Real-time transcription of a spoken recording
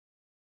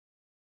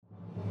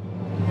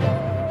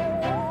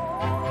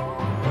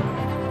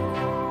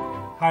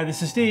Hi,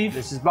 this is Steve.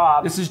 This is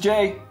Bob. This is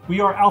Jay.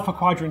 We are Alpha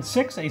Quadrant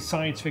 6, a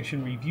science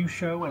fiction review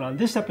show, and on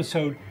this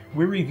episode,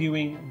 we're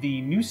reviewing the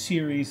new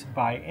series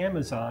by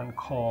Amazon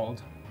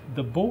called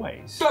The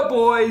Boys. The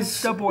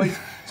Boys! The Boys.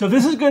 So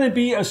this is going to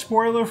be a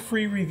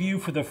spoiler-free review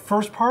for the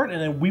first part, and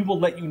then we will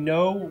let you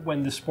know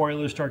when the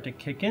spoilers start to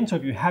kick in. So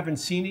if you haven't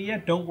seen it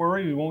yet, don't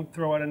worry, we won't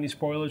throw out any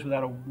spoilers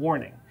without a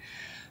warning.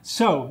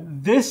 So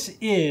this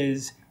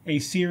is a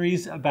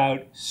series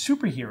about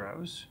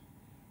superheroes.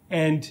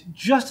 And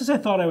just as I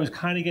thought I was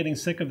kind of getting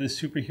sick of this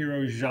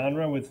superhero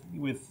genre with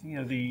you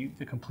know the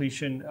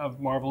completion of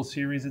Marvel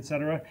series,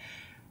 etc.,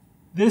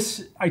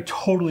 I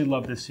totally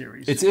love this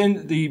series. It's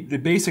in the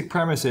basic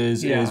premise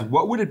is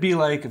what would it be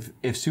like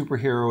if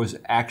superheroes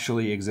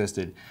actually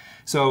existed?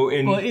 So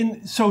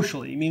in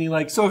socially, meaning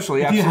like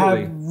socially, if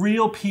absolutely. you have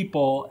real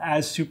people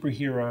as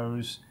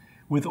superheroes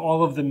with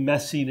all of the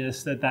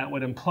messiness that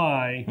would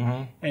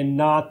imply, and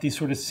not the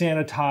sort of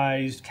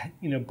sanitized,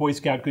 Boy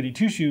Scout goody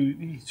two-shoe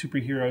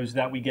superheroes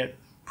that we get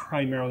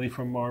primarily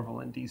from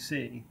Marvel and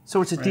DC.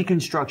 So it's a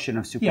deconstruction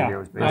of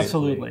superheroes, basically.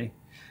 Absolutely.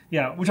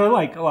 Yeah, which I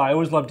like a lot. I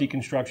always love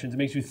deconstructions. It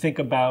makes you think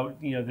about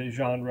the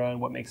genre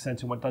and what makes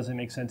sense and what doesn't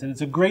make sense. And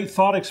it's a great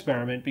thought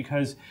experiment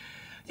because,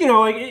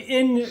 like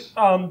in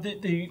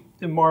the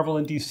Marvel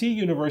and DC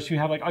universe, you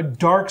have like a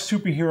dark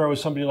superhero as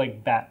somebody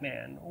like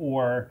Batman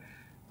or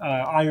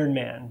Iron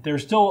Man. They're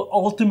still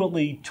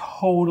ultimately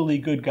totally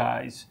good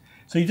guys.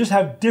 So you just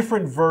have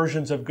different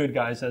versions of good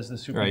guys as the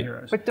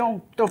superheroes. But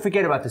don't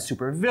forget about the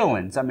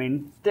supervillains. I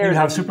mean, you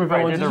have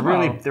supervillains as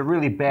well. They're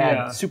really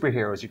bad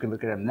superheroes. You can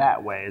look at them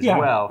that way as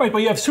well. Right, but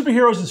you have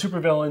superheroes and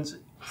supervillains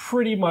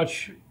pretty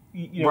much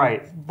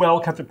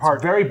well kept apart.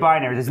 It's very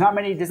binary. There's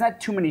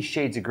not too many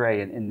shades of gray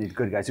in the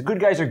good guys. The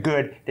good guys are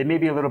good. They may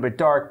be a little bit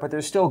dark, but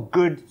they're still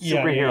good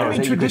superheroes. I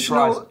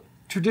mean,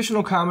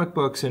 traditional comic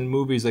books and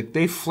movies, like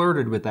they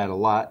flirted with that a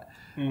lot.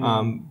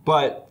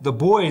 But The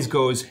Boys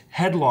goes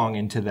headlong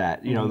into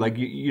that.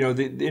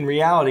 In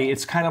reality,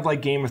 it's kind of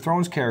like Game of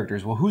Thrones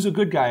characters. Well, who's a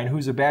good guy and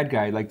who's a bad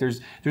guy? Like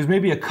there's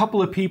maybe a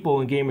couple of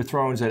people in Game of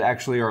Thrones that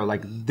actually are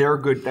like they're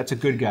good. That's a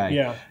good guy.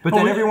 Yeah. But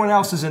then everyone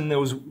else is in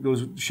those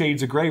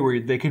shades of gray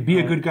where they could be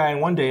a good guy in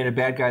one day and a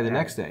bad guy the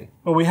next day.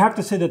 Well, we have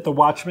to say that The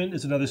Watchmen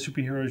is another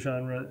superhero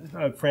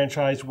genre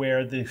franchise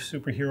where the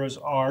superheroes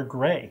are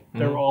gray.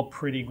 They're all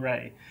pretty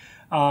gray.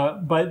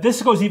 But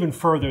this goes even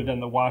further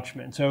than The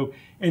Watchmen. So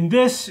in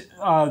this,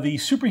 the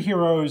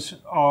superheroes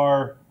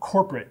are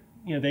corporate.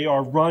 They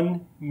are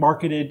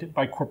marketed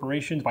by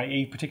corporations, by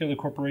a particular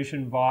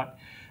corporation, Vought,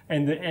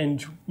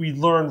 and we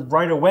learn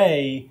right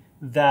away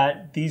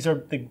that these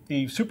are the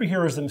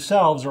superheroes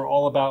themselves are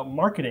all about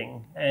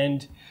marketing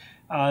and.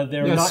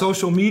 They're not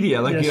social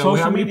media. Like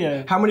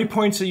how many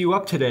points are you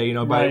up today?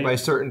 By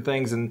certain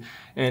things,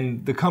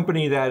 and the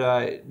company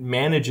that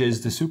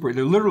manages they're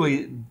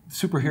literally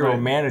superhero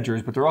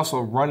managers, but they're also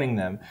running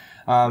them.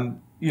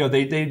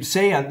 They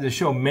say on the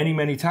show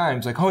many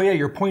times, like, oh yeah,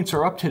 your points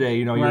are up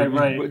today.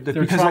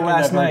 Because of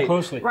last night.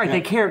 Closely. Right.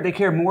 Yeah. They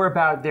care more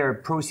about their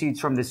proceeds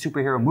from the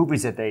superhero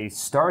movies that they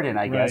starred in,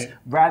 I guess,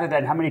 rather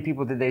than how many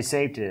people did they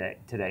save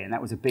today. And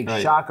that was a big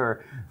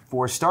shocker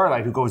for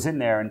Starlight, who goes in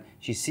there and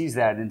she sees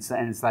that, and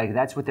it's like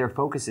that's what their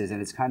focus is,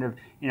 and it's kind of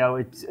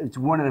it's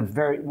one of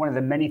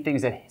the many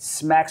things that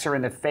smacks her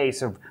in the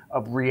face of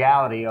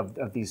reality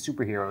of these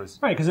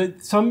superheroes. Right. Because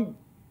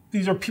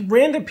these are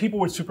random people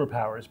with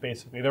superpowers,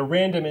 basically. They're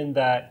random in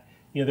that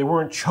they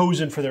weren't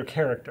chosen for their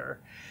character.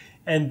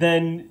 And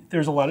then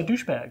there's a lot of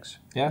douchebags,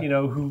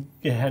 who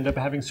end up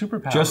having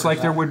superpowers. Just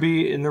like there would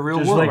be in the real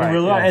world. Just like in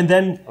real life. And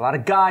then a lot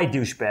of guy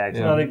douchebags.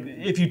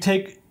 If you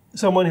take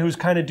someone who's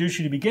kind of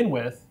douchey to begin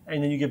with,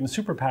 and then you give them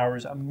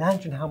superpowers,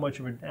 imagine how much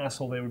of an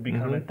asshole they would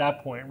become at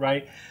that point,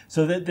 right?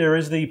 So that there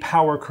is the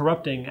power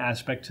corrupting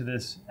aspect to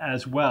this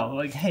as well.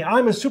 Like, hey,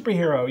 I'm a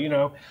superhero,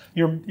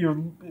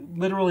 you're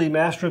literally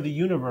master of the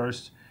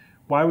universe.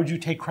 Why would you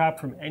take crap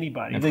from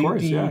anybody? Of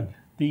course,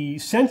 The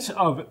sense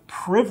of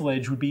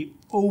privilege would be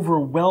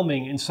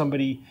overwhelming in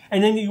somebody,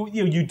 and then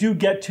you do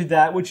get to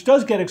that, which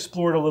does get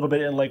explored a little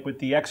bit in like with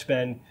the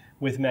X-Men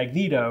with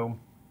Magneto,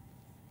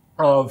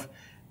 of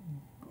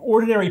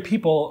ordinary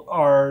people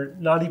are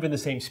not even the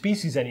same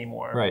species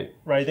anymore.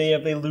 Right.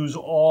 They lose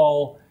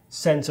all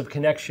sense of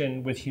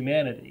connection with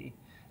humanity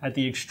at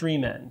the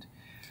extreme end.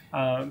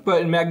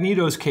 But in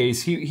Magneto's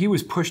case, he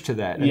was pushed to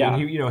that. I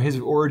mean, his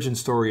origin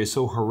story is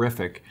so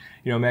horrific.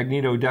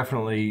 Magneto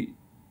definitely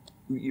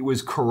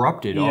was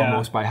corrupted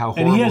almost by how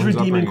horrible. And he has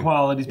redeeming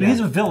qualities, but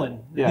he's a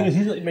villain.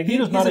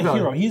 Magneto's not a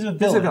hero. He's a villain.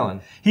 He's a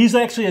villain. He's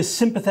actually a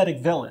sympathetic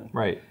villain.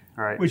 Right.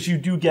 Which you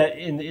do get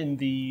in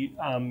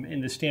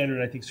the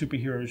standard, I think,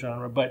 superhero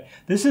genre. But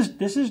this is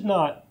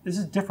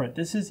different.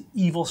 This is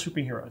evil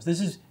superheroes.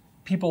 This is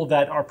people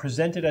that are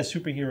presented as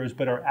superheroes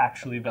but are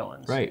actually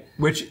villains. Right.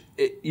 Which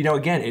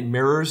again, it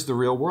mirrors the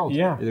real world.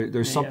 Yeah.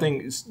 There's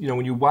something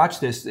when you watch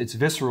this, it's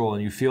visceral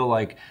and you feel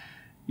like.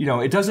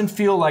 It doesn't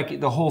feel like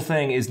the whole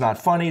thing is not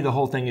funny, the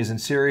whole thing isn't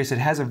serious. It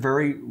has a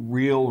very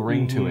real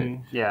ring to it.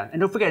 Yeah, and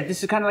don't forget,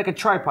 this is kind of like a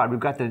tripod. We've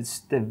got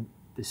the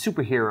the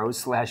superheroes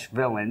slash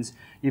villains.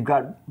 We've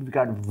got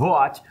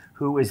Vought,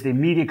 who is the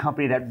media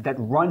company that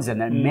runs them,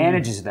 that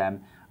manages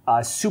them.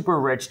 Super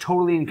rich,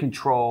 totally in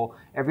control.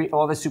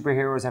 All the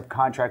superheroes have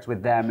contracts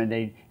with them, and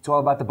it's all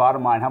about the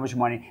bottom line, how much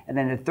money. And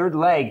then the third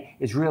leg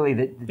is really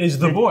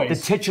the boys, the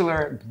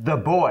titular the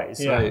boys,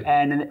 yeah.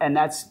 and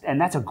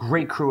that's a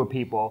great crew of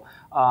people.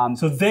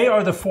 So they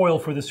are the foil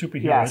for the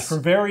superheroes. Yes. For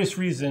various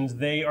reasons,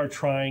 they are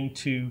trying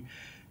to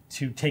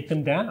take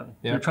them down.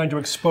 Yep. They're trying to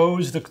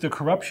expose the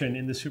corruption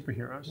in the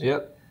superheroes.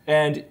 Yep,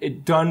 and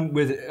it done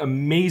with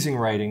amazing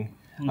writing.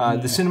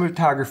 The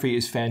cinematography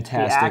is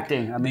fantastic.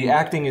 The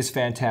acting is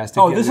fantastic.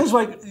 Oh, this is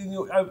like,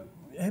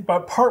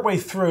 about partway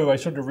through, I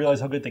started to realize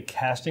how good the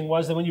casting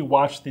was. Then when you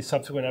watch the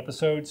subsequent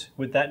episodes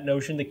with that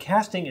notion, the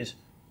casting is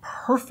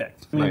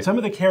perfect. I mean, some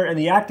of the and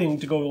the acting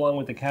to go along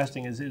with the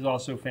casting is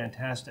also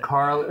fantastic.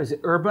 Is it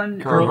Urban?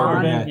 Carl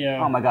Urban,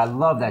 yeah. Oh my God,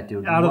 love that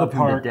dude. Out of the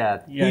park. To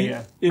death.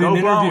 Yeah. In an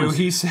interview,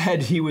 he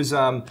said he was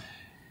when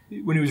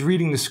he was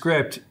reading the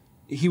script,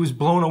 he was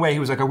blown away. He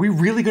was like, "Are we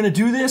really going to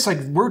do this? Like,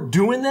 we're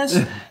doing this?"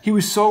 He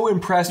was so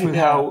impressed with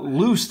how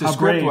loose the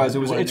script was.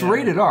 It's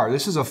rated R.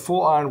 This is a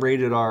full-on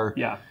rated R.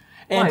 Yeah.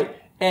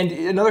 And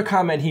another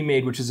comment he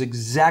made, which is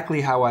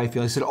exactly how I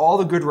feel. He said, "All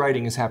the good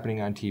writing is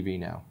happening on TV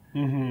now."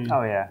 Mm-hmm.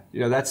 Oh yeah.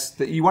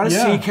 You want to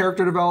see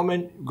character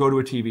development? Go to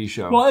a TV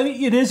show. Well,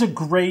 it is a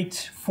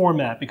great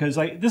format because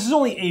this is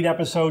only 8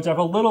 episodes.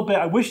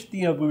 I wish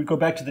we would go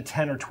back to the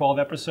 10 or 12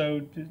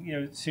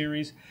 episode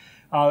series.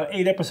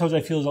 8 episodes, I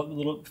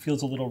feel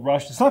feels a little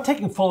rushed. It's not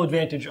taking full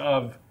advantage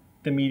of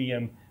the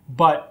medium,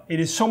 but it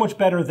is so much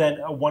better than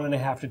a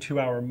 1.5 to 2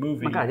 hour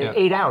movie. Oh my God,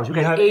 8 hours. We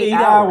have 8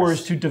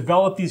 hours to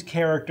develop these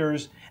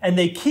characters, and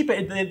they keep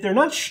it. They're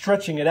not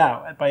stretching it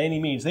out by any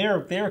means. They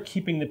are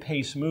keeping the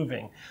pace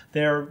moving.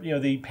 They're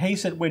the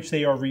pace at which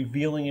they are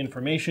revealing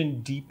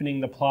information, deepening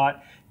the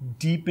plot,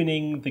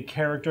 deepening the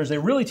characters. They're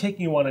really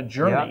taking you on a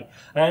journey.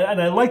 Yeah.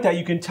 And I like that.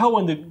 You can tell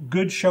when the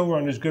good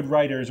showrunners, good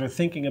writers are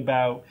thinking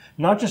about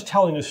not just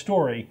telling a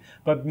story,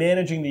 but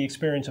managing the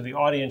experience of the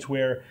audience,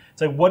 where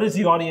it's like, what does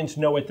the audience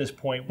know at this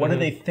point? What are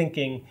they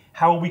thinking?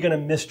 How are we going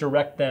to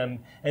misdirect them?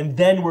 And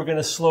then we're going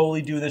to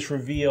slowly do this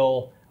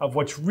reveal of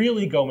what's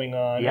really going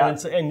on. Yeah.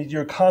 And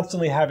you're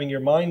constantly having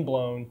your mind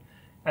blown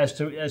as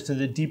to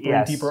the deeper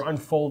and deeper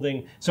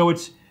unfolding. So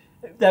it's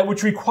that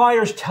which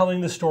requires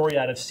telling the story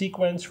out of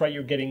sequence, right?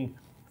 You're getting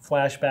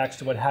flashbacks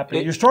to what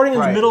happened. You're starting in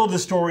the middle of the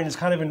story, and it's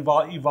kind of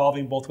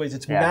evolving both ways.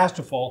 It's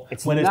masterful.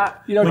 When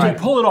you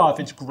pull it off,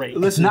 it's great.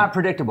 It's not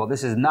predictable.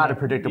 This is not a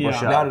predictable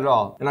show. Not at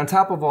all. And on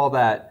top of all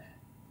that,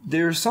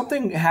 there's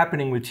something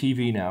happening with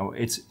TV now.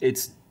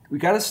 We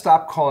got to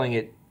stop calling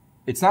it.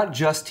 It's not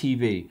just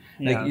TV.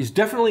 Like, it's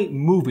definitely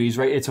movies,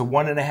 right? It's a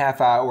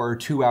 1.5 hour,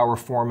 2 hour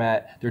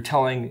format. They're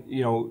telling,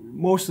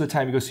 most of the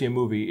time you go see a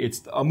movie,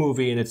 it's a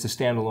movie and it's a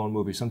standalone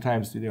movie.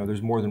 Sometimes,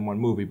 there's more than one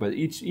movie, but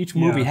each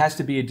movie has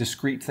to be a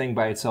discrete thing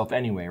by itself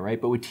anyway, right?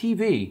 But with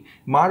TV,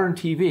 modern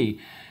TV,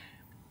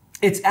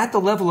 it's at the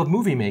level of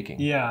movie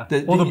making. Yeah.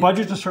 The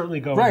budgets are certainly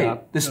going up.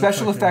 Right. The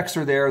special effects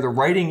are there. The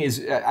writing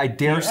is, I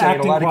dare say, in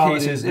a lot of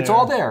cases, it's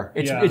all there.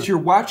 It's you're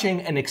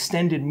watching an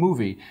extended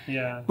movie.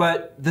 Yeah.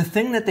 But the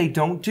thing that they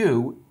don't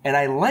do, and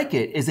I like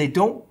it, is they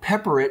don't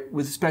pepper it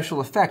with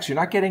special effects. You're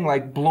not getting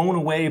blown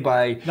away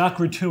by not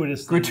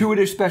gratuitous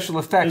special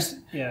effects.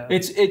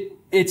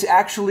 It's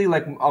actually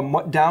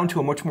down to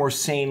a much more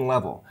sane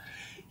level.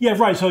 Yeah,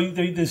 right. So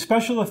the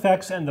special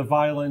effects and the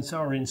violence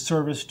are in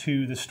service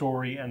to the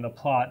story and the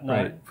plot,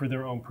 not for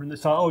their own.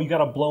 It's not, you got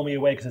to blow me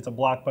away because it's a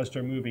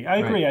blockbuster movie. I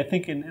agree. I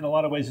think in a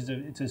lot of ways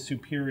it's a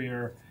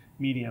superior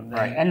medium.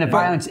 Right, and the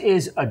violence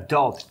is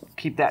adult.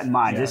 Keep that in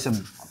mind. There's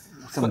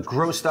some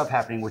gross stuff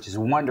happening, which is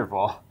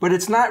wonderful. But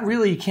it's not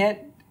really. You can't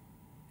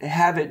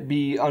have it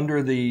be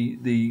under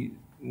the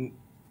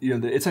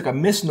it's like a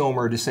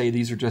misnomer to say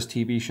these are just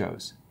TV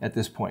shows at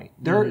this point.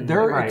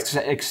 They're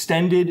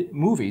extended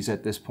movies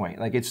at this point.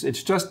 Like it's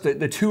just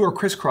the two are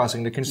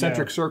crisscrossing. The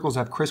concentric circles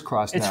have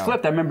crisscrossed now. It's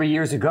flipped. I remember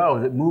years ago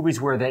that movies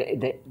where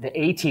the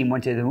A team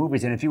went to the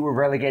movies, and if you were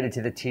relegated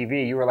to the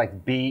TV, you were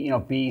like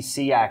B,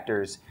 C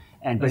actors.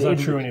 But it's not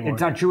true anymore.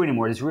 It's not true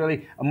anymore. There's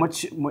really a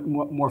much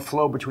more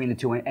flow between the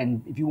two.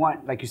 And if you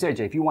want, like you said,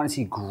 Jay, if you want to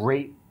see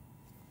great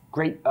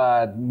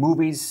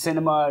movies,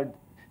 cinema,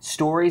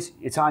 stories,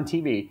 it's on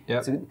TV.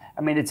 Yep. So,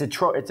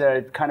 it's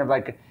a kind of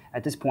like,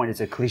 at this point,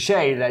 it's a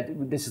cliche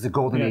that this is the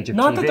golden age of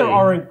Not TV. that there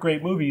aren't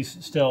great movies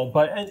still,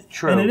 but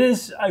True. And it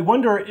is. I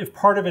wonder if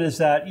part of it is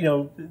that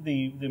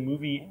the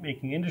movie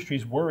making industry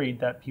is worried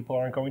that people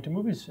aren't going to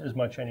movies as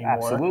much anymore.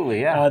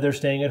 Absolutely, yeah. They're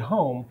staying at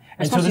home,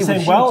 and especially so they're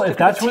saying, well, if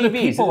that's where the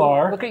people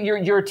are, look at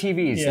your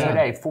TVs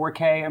today,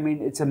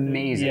 4K. It's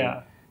amazing.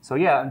 Yeah. So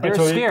they're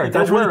scared. If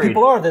that's where the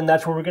people are, then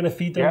that's where we're going to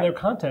feed them their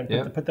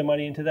content. Put the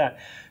money into that.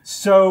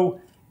 So,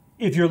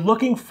 if you're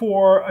looking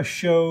for a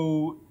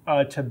show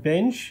to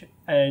binge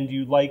and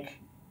you like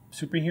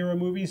superhero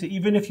movies,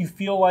 even if you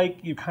feel like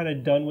you're kind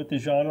of done with the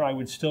genre, I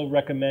would still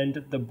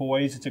recommend The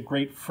Boys. It's a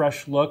great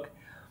fresh look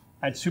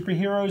at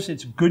superheroes.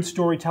 It's good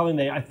storytelling.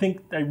 I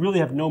think I really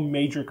have no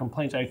major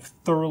complaints. I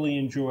thoroughly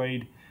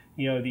enjoyed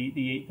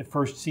the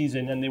first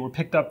season, and they were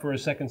picked up for a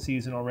second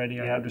season already.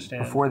 I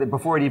understand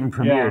before it even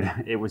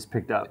premiered, it was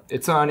picked up.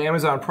 It's on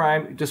Amazon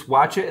Prime. Just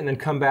watch it and then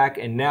come back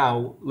and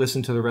now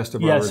listen to the rest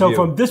of our review. So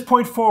from this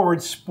point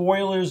forward,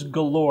 spoilers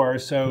galore.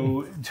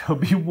 So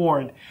be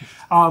warned.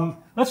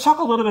 Let's talk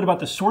a little bit about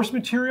the source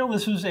material.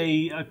 This was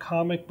a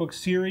comic book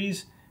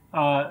series.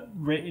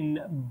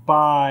 Written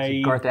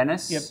by Garth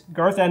Ennis. Yep,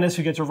 Garth Ennis,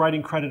 who gets a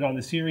writing credit on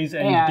the series,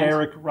 and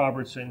Derek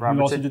Robertson, who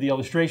also did the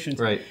illustrations.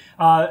 Right.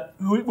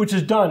 Which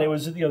is done. It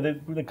was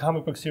the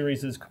comic book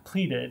series is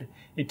completed.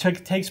 It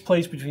takes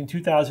place between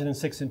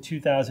 2006 and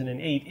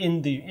 2008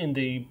 in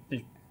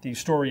the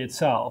story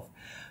itself.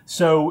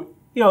 So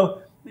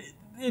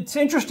it's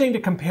interesting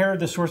to compare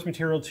the source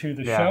material to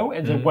the show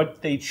and to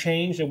what they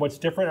changed and what's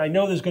different. I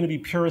know there's going to be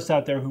purists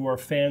out there who are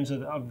fans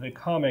of the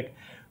comic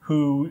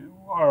who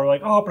are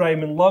like, oh, but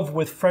I'm in love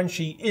with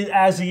Frenchie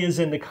as he is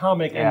in the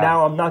comic, and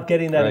now I'm not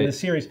getting that in the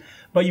series.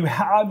 But in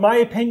my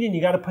opinion, you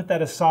got to put that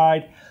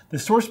aside.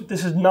 This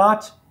is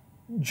not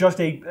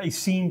just a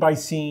scene by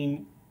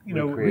scene,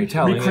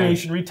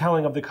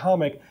 retelling of the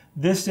comic.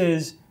 This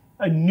is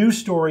a new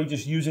story,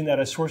 just using that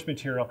as source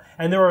material.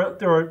 And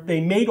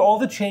they made all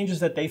the changes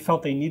that they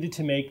felt they needed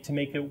to make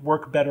it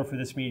work better for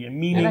this medium.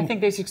 Meaning, and I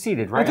think they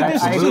succeeded, right?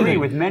 I agree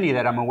with many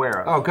that I'm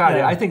aware of. Oh God,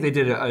 I think they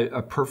did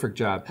a perfect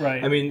job.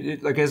 Right. I mean,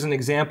 like as an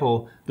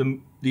example,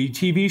 the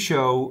TV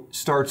show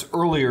starts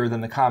earlier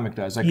than the comic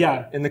does.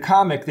 In the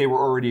comic, they were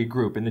already a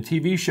group. In the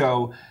TV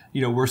show,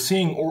 we're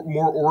seeing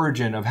more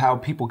origin of how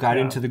people got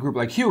into the group.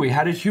 Like Huey,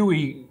 how did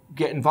Huey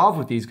get involved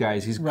with these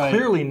guys? He's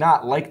clearly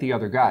not like the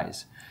other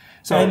guys.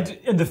 So,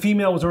 and the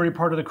female was already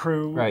part of the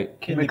crew. Right.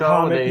 In the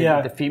comic,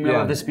 the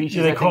female of the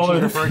species. They call her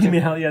the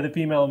female. Yeah, the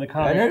female in the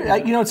comic.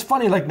 And it's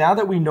funny. Like now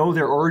that we know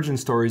their origin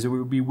stories, it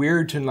would be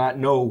weird to not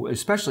know,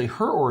 especially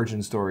her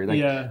origin story.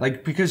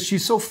 Like because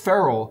she's so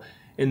feral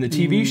in the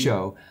TV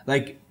show.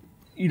 Like,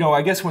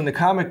 I guess when the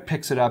comic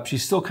picks it up,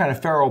 she's still kind of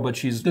feral, but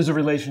there's a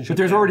relationship. But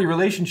there's already a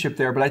relationship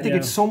there. But I think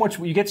it's so much.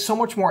 You get so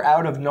much more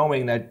out of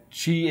knowing that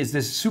she is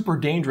this super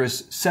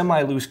dangerous,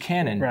 semi-loose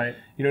cannon. Right.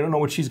 You don't know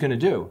what she's going to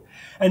do.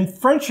 And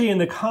Frenchie in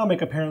the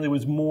comic apparently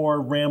was more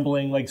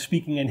rambling, like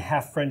speaking in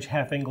half French,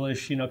 half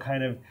English,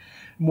 kind of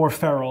more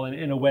feral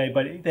in a way.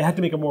 But they had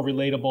to make it more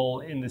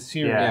relatable in the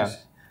series. Yeah.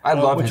 I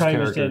love his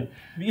character. Understand.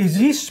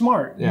 He's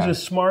smart. Yeah. He's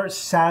a smart,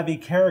 savvy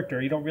character.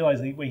 You don't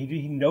realize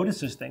he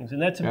notices things.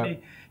 And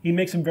he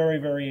makes him very,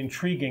 very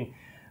intriguing.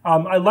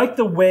 I like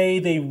the way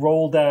they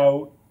rolled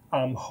out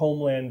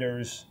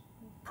Homelander's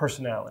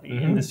personality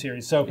in the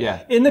series. So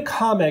in the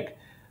comic,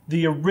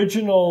 the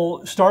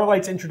original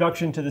Starlight's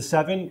introduction to the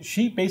Seven,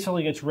 she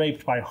basically gets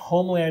raped by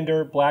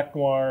Homelander, Black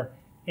Noir,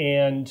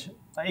 and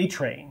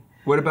A-Train.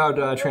 What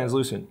about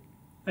Translucent?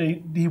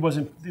 He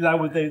wasn't.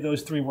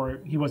 Those three were.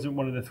 He wasn't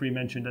one of the three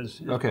mentioned as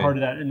part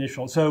of that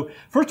initial. So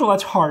first of all,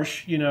 that's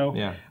harsh.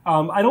 Yeah.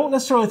 I don't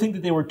necessarily think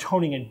that they were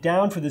toning it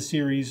down for the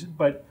series,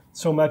 but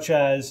so much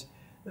as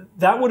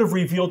that would have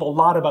revealed a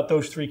lot about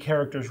those three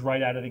characters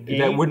right out of the gate.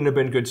 That wouldn't have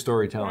been good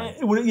storytelling.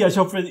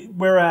 So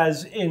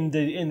whereas in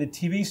the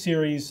TV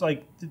series,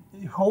 like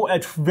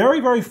at very,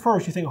 very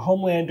first, you think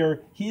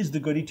Homelander, he is the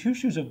goody two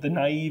shoes of the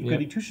naive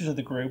goody two shoes of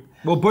the group.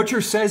 Well,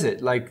 Butcher says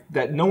it like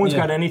that. No one's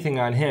got anything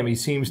on him. He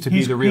seems to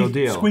be the real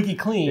deal, squeaky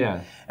clean.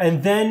 Yeah.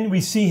 And then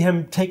we see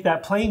him take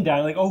that plane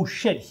down. Like, oh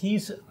shit,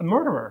 he's a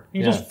murderer.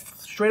 He just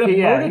straight up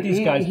murdered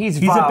these guys. He's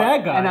a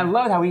bad guy. And I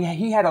love how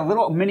he had a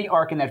little mini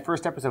arc in that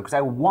first episode because I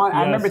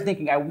remember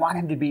thinking I want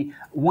him to be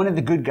one of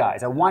the good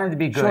guys. I want him to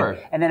be good. Sure.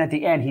 And then at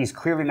the end, he's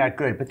clearly not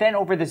good. But then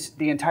over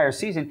the entire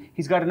season,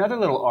 he's got another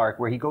little arc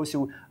where he goes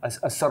through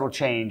a subtle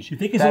change. You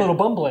think he's a little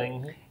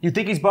bumbling. You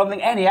think he's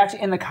bumbling, and he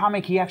actually in the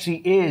comic he actually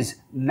is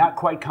not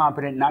quite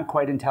competent, not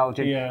quite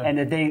intelligent, and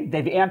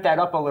they've amped that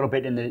up a little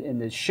bit in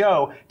the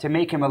show to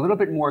make him a little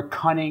bit more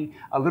cunning,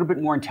 a little bit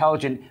more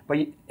intelligent. But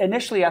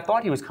initially, I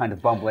thought he was kind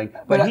of bumbling,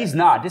 but he's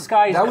not. This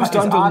guy is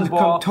on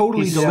ball.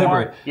 Totally he's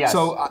deliberate. Smart. Yes.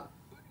 So,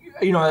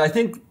 I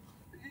think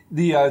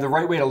the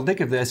right way to think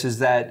of this is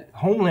that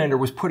Homelander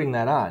was putting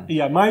that on.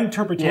 Yeah, my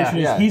interpretation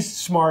is he's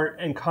smart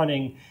and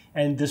cunning,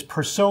 and this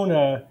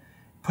persona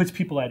puts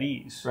people at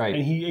ease. Right.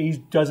 And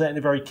he does that in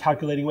a very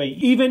calculating way.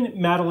 Even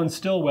Madeline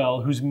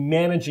Stillwell, who's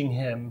managing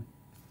him,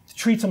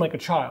 treats him like a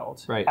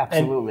child. Right.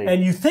 Absolutely.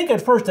 And you think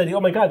at first that, oh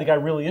my God, the guy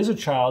really is a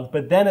child,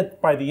 but then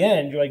by the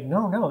end, you're like,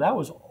 no, that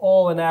was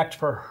all an act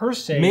for her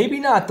sake. Maybe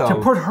not, though. To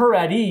put her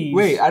at ease.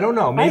 Wait, I don't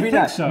know. Maybe I think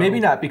not. so.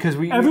 Maybe not, because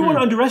everyone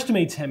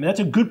underestimates him, and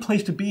that's a good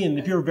place to be in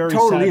if you're a very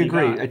totally savvy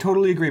agree. guy. I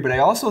totally agree, but I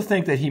also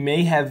think that he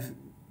may have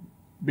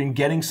been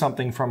getting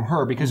something from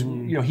her because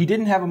he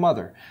didn't have a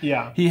mother.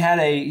 Yeah. He had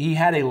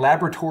a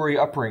laboratory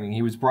upbringing.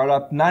 He was brought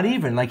up not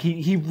even like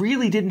he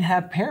really didn't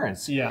have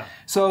parents. Yeah.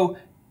 So,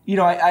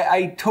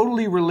 I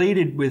totally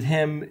related with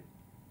him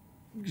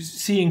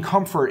seeing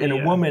comfort in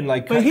a woman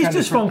like. But he's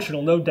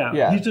dysfunctional, no doubt.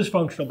 Yeah. He's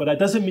dysfunctional, but that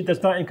doesn't mean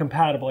that's not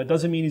incompatible. It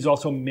doesn't mean he's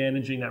also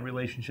managing that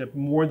relationship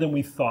more than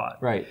we thought.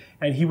 Right.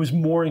 And he was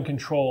more in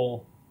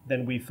control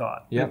than we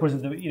thought. Yeah. Of course,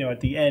 at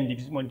the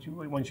end,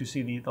 once you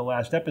see the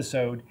last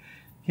episode,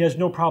 he has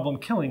no problem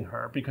killing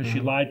her because she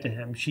lied to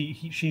him.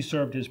 She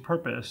served his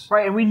purpose.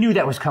 Right, and we knew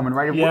that was coming,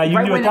 right? Yeah, you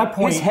right knew when at that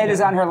point. his head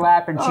is on her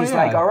lap, and she's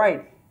like, all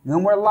right, no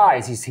more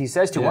lies, he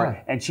says to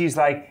her. And she's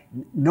like,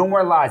 no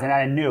more lies. And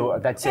I knew,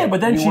 that's it. Yeah,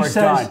 but then she says,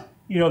 done.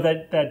 you know,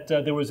 that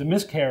there was a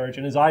miscarriage,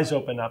 and his eyes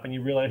open up, and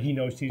you realize he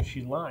knows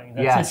she's lying.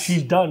 That's it.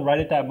 She's done right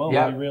at that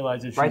moment. He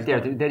realizes she's right there.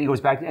 done. Then he goes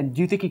back. And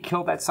do you think he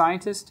killed that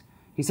scientist?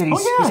 He said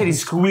he he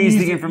squeezed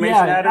the information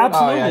out of him.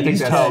 Absolutely. Oh, yeah, I think he's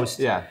that's toast.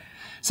 Yeah.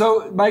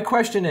 So my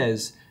question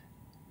is,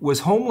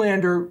 was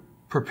Homelander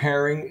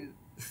preparing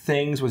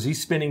things? Was he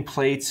spinning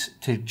plates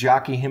to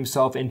jockey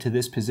himself into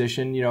this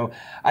position? You know,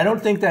 I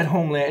don't think that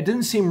it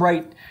didn't seem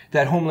right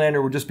that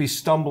Homelander would just be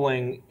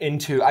stumbling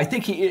into, I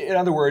think in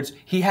other words,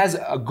 he has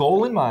a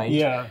goal in mind,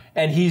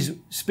 and he's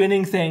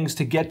spinning things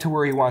to get to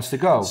where he wants to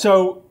go.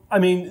 So, I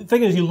mean, the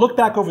thing is, you look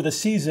back over the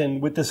season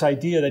with this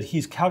idea that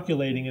he's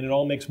calculating, and it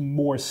all makes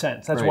more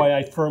sense. That's why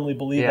I firmly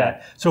believe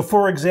that. So,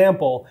 for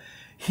example,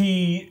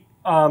 he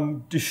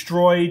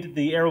destroyed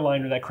the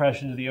airliner that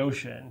crashed into the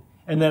ocean.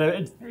 And then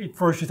at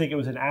first you think it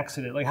was an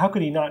accident. Like, how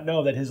could he not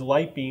know that his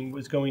light beam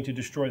was going to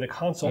destroy the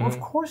console? Of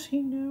course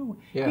he knew.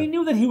 Yeah. He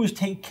knew that he was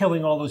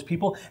killing all those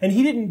people. And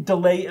he didn't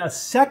delay a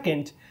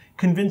second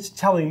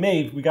telling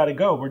Maeve, we got to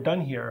go. We're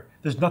done here.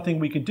 There's nothing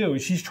we could do.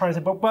 She's trying to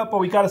say, but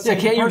we got to save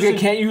the person.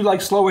 Can't you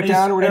like slow it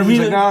down or whatever? He's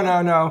like,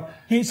 no.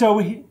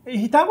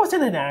 That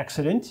wasn't an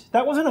accident.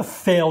 That wasn't a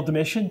failed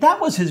mission.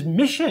 That was his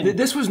mission.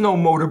 This was no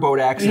motorboat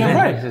accident.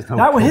 Yeah,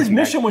 right. His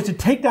mission was to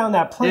take down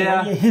that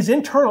plane, his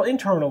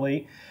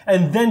internally,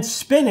 and then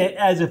spin it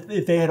as if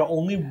they had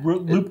only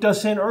looped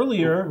us in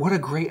earlier. What a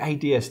great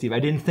idea, Steve. I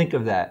didn't think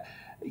of that.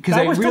 Because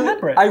that was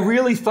deliberate. I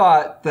really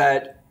thought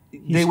that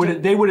they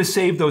would have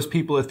saved those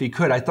people if he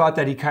could. I thought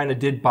that he kind of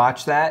did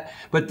botch that,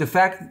 but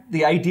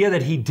the idea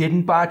that he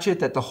didn't botch it,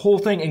 that the whole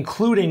thing,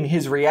 including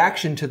his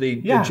reaction to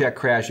the jet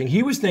crashing,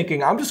 he was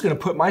thinking, I'm just going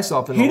to put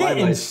myself in the limelight.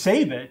 He didn't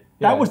save it.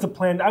 That was the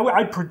plan.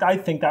 I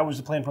think that was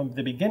the plan from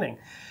the beginning.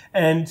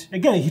 And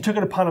again, he took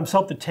it upon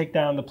himself to take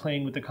down the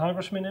plane with the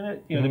congressman in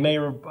it. You know, the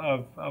mayor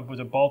of was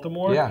it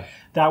Baltimore? Yeah.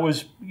 That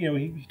was, you know,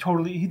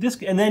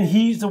 and then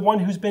he's the one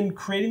who's been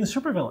creating the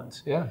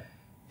supervillains. Yeah.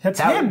 That's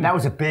him. That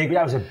was a big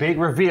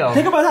reveal.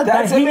 Think about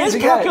that. He is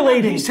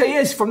calculating. He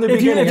is from the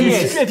beginning.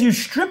 If you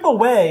strip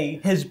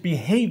away his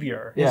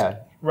behavior,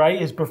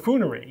 his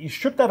buffoonery, you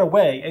strip that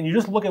away, and you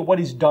just look at what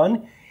he's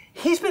done.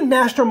 He's been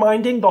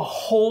masterminding the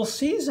whole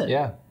season.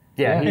 Yeah.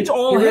 It's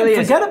all him. Really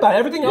Forget about it.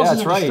 Everything else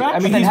is a distraction. I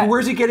mean,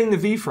 where's he getting the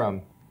V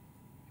from?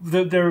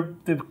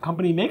 The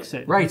company makes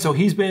it. Right, so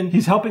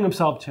he's helping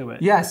himself to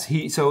it. Yes,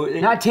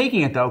 not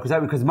taking it though,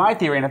 because my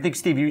theory, and I think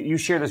Steve, you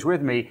share this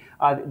with me.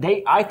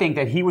 I think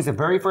that he was the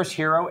very first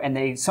hero, and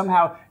they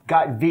somehow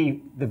got the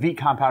V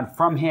compound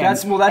from him.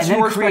 That's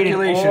your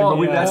speculation,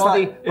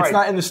 but it's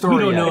not in the story.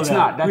 We don't know yet. It's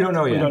not. We don't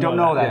know yet. We don't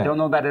know that. Yeah. Don't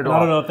know that at all. I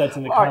don't know if that's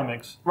in the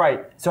comics.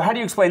 Right. So how do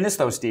you explain this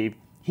though, Steve?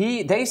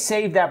 They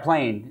saved that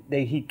plane.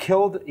 He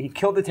killed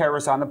the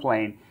terrorists on the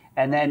plane.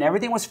 And then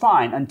everything was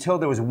fine until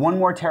there was one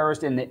more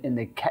terrorist in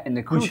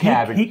the crew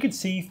cabin. He could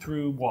see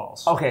through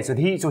walls. Okay, so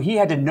he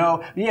had to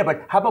know. Yeah,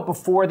 but how about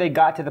before they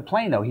got to the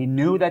plane though? He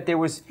knew that there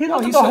was. He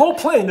looked at the whole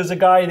plane. There's a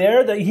guy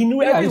there that he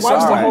knew everything. He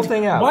saw the whole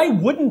thing out. Why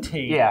wouldn't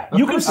he? Yeah,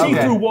 you can see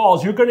through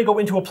walls. You're going to go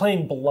into a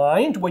plane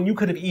blind when you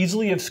could have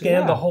easily have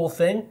scanned the whole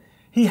thing.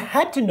 He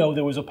had to know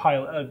there was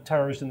a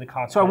terrorist in the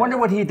cockpit. So I wonder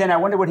what he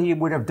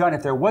would have done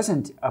if there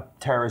wasn't a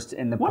terrorist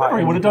in the. Whatever,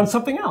 he would have done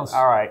something else.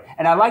 All right,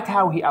 and I like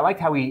how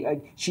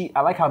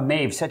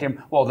Maeve said to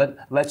him, "Well,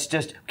 let's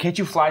just can't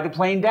you fly the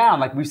plane down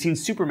like we've seen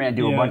Superman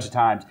do a bunch of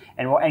times,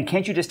 and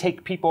can't you just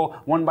take people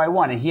one by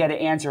one?" And he had to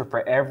answer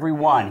for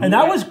everyone. And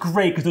that was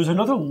great because there was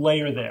another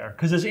layer there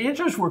because his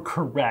answers were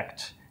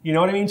correct. You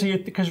know what I mean? So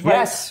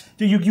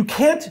you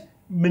can't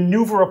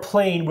maneuver a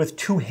plane with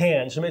two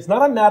hands. I mean, it's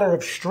not a matter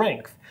of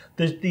strength.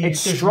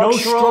 There's no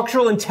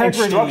structural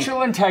integrity.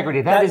 Structural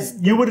integrity. That is.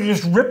 You would have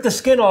just ripped the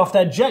skin off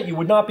that jet. You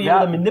would not be able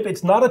to manipulate.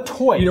 It's not a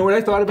toy. You know what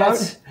I thought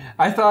about?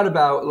 I thought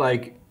about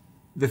like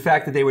the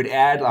fact that they would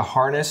add a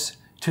harness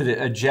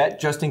to a jet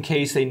just in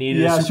case they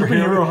needed a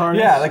superhero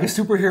harness. Yeah, like a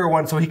superhero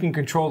one so he can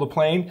control the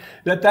plane.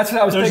 That's what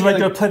I was thinking.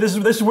 Like this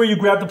is where you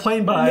grab the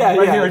plane by.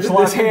 Here. It's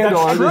this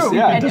handle. That's true.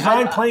 Yeah. And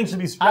design planes to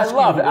be I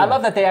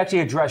love that they actually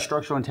address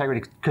structural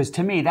integrity because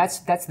to me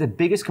that's the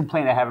biggest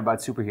complaint I have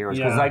about superheroes.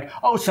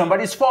 Because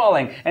somebody's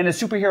falling and the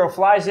superhero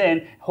flies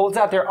in, holds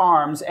out their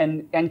arms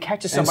and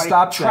catches somebody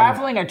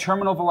traveling at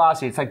terminal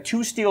velocity. It's like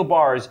two steel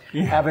bars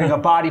having a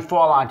body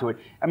fall onto it.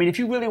 I mean, if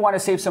you really want to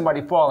save somebody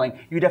falling,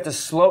 you'd have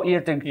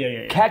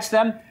to catch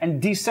them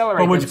and decelerate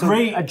them. But what's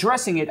great,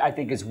 addressing it, I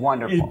think, is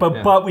wonderful.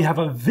 But we have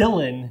a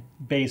villain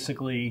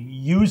basically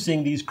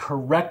using these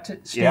correct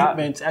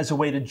statements as a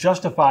way to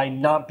justify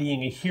not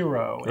being a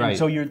hero. Right. And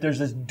so there's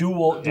this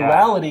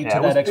duality to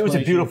that explanation. It was a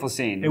beautiful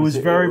scene. It was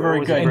very,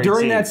 very good. And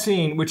during that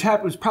scene, which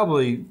was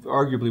probably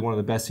arguably one of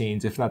the best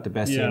scenes, if not the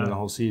best scene in the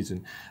whole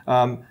season,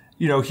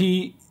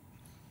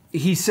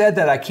 he said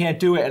that I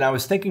can't do it, and I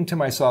was thinking to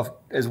myself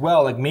as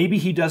well, like maybe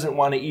he doesn't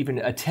want to even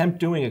attempt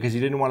doing it because he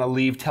didn't want to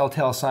leave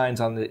telltale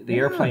signs on the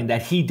airplane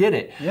that he did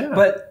it. Yeah.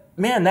 But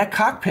man, that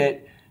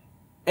cockpit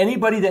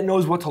anybody that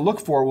knows what to look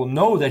for will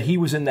know that he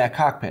was in that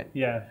cockpit.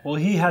 Yeah, well,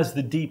 he has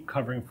the Deep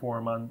covering for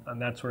him on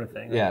that sort of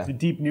thing. Yeah. The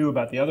Deep knew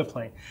about the other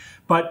plane.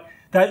 But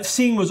that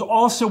scene was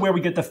also where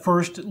we get the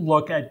first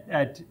look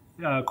at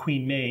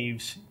Queen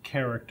Maeve's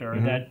character.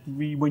 That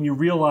when you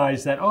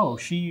realize that, oh,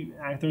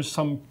 there's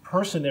some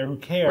person there who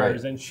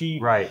cares, and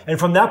and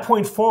from that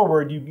point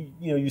forward,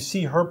 you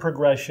see her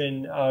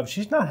progression of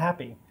she's not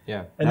happy.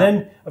 Yeah. And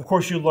then, of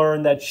course, you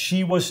learn that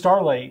she was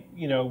Starlight,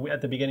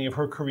 at the beginning of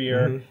her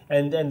career,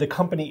 and the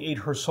company ate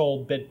her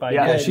soul bit by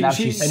bit. Yeah,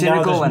 she's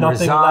cynical and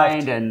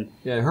resigned, and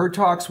her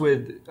talks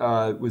with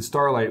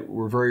Starlight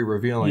were very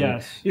revealing.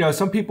 Yes.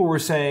 Some people were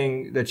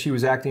saying that she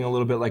was acting a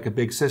little bit like a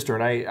big sister,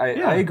 and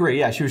I agree.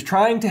 Yeah, she was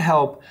trying to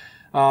help.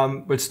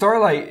 But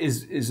Starlight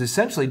is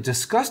essentially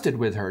disgusted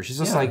with her. She's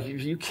just like, "Are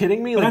you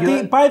kidding me?"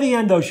 But by the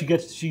end, though, she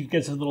gets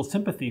a little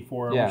sympathy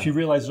for her. Yeah. When she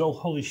realizes, oh,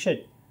 holy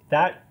shit,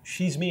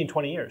 she's me in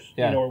 20 years,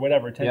 or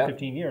whatever, 10,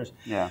 15 years.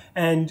 Yeah.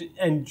 And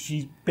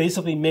she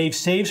basically, Maeve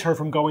saves her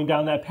from going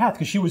down that path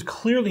because she was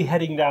clearly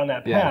heading down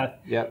that path.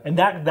 Yeah. And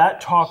that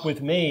talk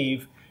with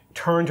Maeve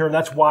turned her, and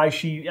that's why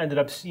she ended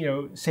up,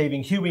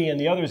 saving Huey and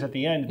the others at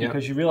the end,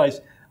 because she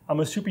realized, I'm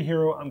a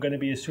superhero, I'm going to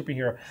be a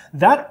superhero.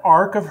 That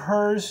arc of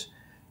hers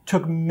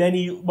took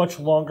much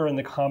longer in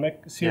the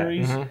comic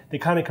series. They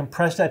kind of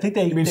compressed it. I think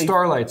You mean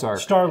Starlight's arc?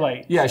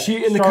 Starlight. Yeah,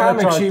 in the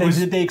comics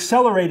they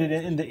accelerated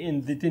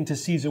it into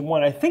season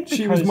 1. I think because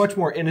she was much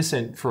more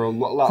innocent for a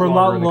lot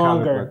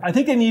longer. I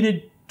think they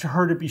needed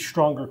her to be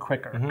stronger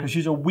quicker because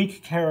she's a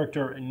weak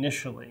character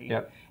initially.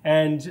 Yep.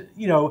 And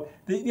you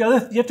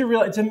have to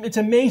realize it's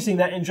amazing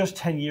that in just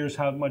 10 years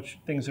how much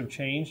things have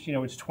changed.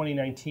 It's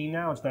 2019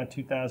 now. It's not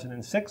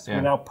 2006.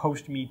 We're now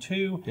post Me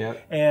Too.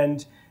 Yep.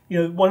 And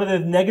one of the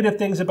negative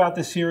things about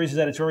this series is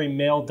that it's very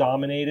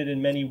male-dominated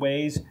in many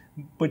ways,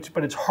 but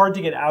it's hard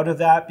to get out of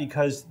that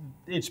because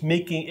it's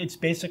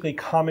basically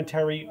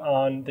commentary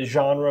on the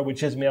genre,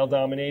 which is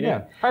male-dominated.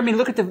 Yeah. I mean,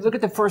 look at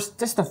the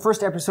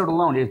first episode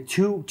alone. There's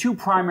two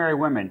primary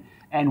women,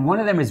 and one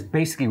of them is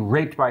basically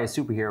raped by a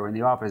superhero in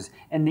the office,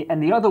 and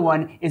the other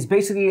one is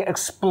basically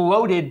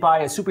exploded by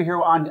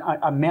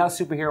a male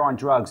superhero on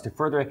drugs to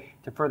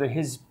further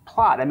his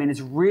plot. I mean,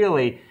 it's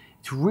really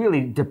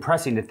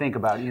depressing to think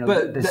about,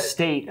 the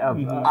state of.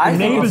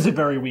 Maeve is a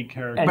very weak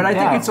character, but I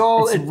think it's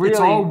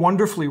all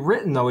wonderfully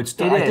written, though. I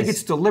think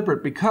it's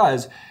deliberate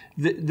because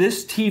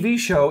this TV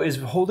show is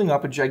holding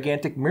up a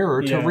gigantic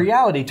mirror to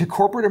reality, to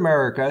corporate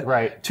America,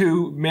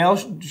 to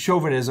male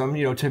chauvinism,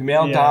 to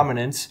male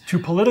dominance, to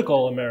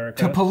political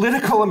America,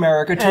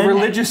 to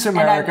religious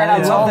America. And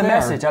I love the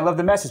message. I love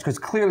the message because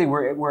clearly,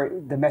 where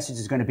the message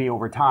is going to be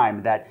over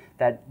time that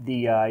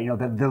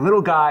the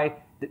little guy.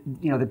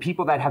 The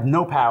people that have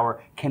no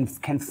power can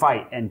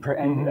fight and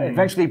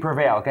eventually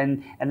prevail,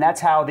 and that's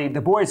how the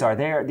boys are.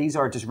 These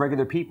are just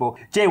regular people.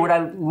 Jay, what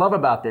I love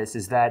about this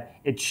is that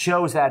it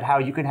shows that how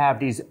you can have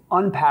these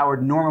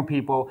unpowered normal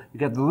people. You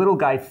get the little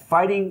guy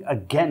fighting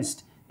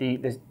against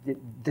the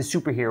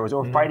superheroes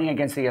or fighting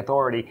against the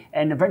authority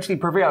and eventually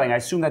prevailing. I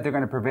assume that they're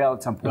going to prevail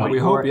at some point. We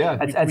hope,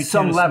 at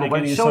some level.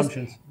 But it shows,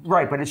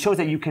 right? But it shows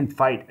that you can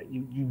fight.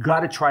 You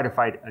got to try to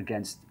fight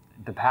against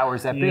the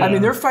powers that be. Yeah. I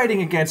mean, they're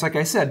fighting against, like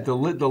I said, the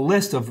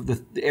list of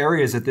the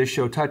areas that this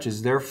show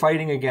touches. They're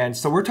fighting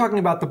against. So we're talking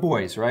about the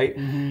boys, right?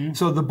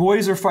 So the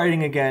boys are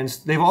fighting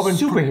against. They've all been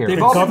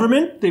superheroes.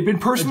 Government. They've been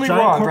personally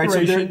wronged, right?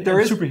 So there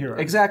is superheroes.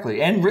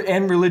 Exactly,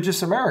 and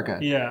religious America.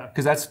 Yeah,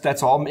 because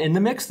that's all in the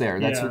mix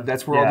there.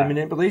 That's where all the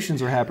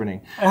manipulations are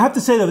happening. I have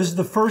to say though, this is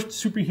the first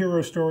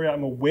superhero story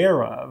I'm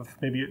aware of.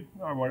 Maybe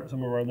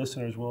some of our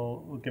listeners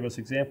will give us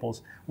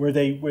examples where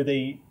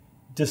they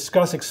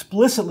discuss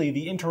explicitly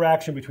the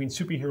interaction between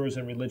superheroes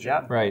and religion.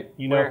 Yeah. Right.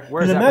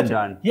 Where's that been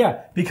done?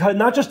 Yeah, because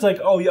not just like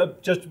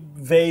just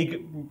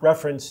vague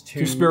reference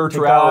to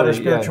spirituality, to God or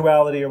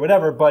spirituality or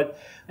whatever, but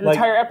an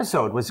entire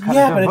episode was kind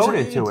of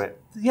devoted to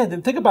it. Yeah,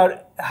 think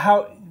about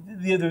how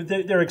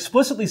they're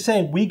explicitly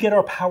saying we get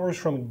our powers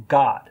from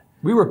God.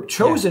 We were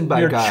chosen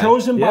by God. We are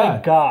chosen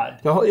by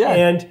God.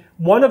 And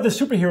one of the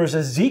superheroes,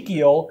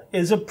 Ezekiel,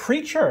 is a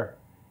preacher.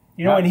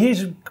 And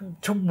he's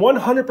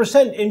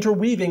 100%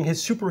 interweaving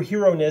his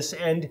superhero-ness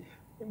and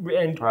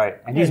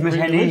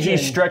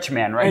he's Stretch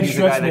Man, right? He's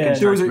the guy that can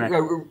there was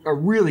a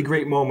really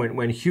great moment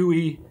when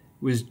Huey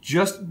was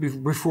just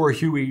before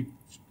Huey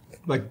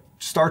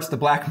starts the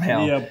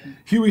blackmail. Yep.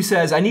 Huey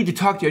says, "I need to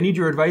talk to you. I need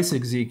your advice,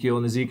 Ezekiel."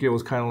 And Ezekiel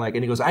was kind of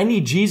and he goes, "I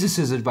need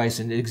Jesus' advice."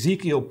 And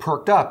Ezekiel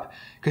perked up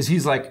because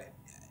he's like.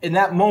 In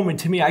that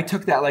moment, to me, I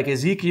took that like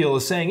Ezekiel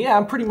is saying, "Yeah,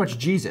 I'm pretty much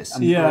Jesus." Or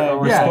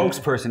a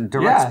spokesperson,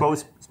 direct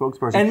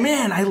spokesperson. And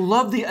man, I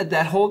love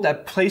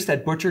that place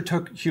that Butcher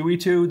took Huey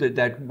to,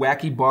 that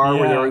wacky bar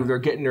where they're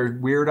getting their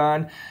weird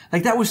on.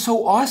 Like that was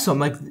so awesome.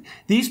 Like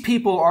these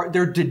people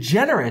they're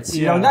degenerates,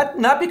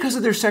 not because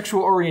of their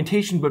sexual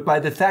orientation, but by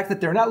the fact that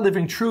they're not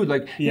living true.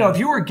 Like if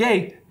you were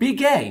gay, be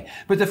gay.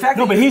 But the fact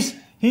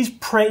He's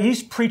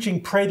preaching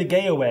pray the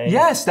gay away.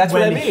 Yes, that's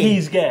what I mean.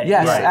 He's gay.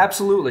 Yes,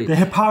 absolutely. The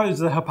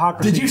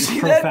hypocrisy. Did you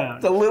see profound.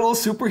 that? The little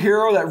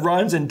superhero that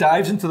runs and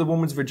dives into the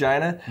woman's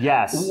vagina?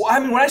 Yes. I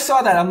mean, when I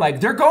saw that, I'm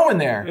like, they're going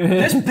there.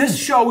 This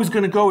show is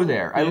going to go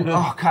there.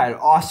 Oh God,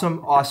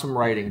 awesome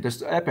writing,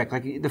 just epic.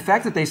 Like the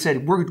fact that they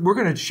said we're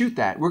going to shoot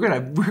that, we're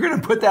going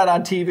to put that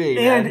on TV.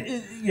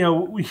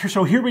 And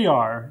so here we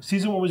are.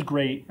 Season 1 was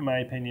great in my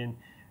opinion.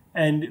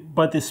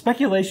 But the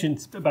speculation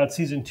about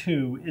season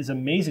 2 is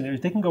amazing.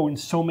 They can go in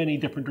so many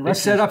different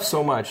directions. They set up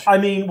so much. I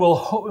mean,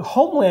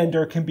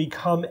 Homelander can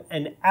become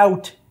an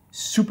out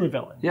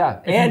supervillain.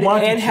 Yeah,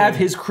 and have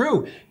his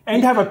crew.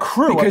 And have a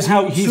crew. Because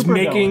he's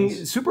making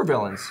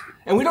supervillains.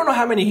 And we don't know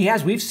how many he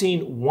has. We've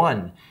seen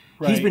one.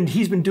 Right.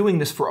 He's been doing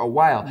this for a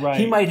while. Right.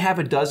 He might have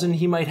a dozen.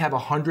 He might have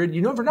 100.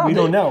 You never know. We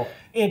don't know.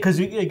 And because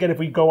again, if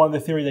we go on the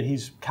theory that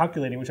he's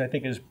calculating, which I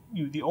think is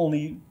the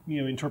only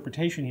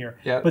interpretation here.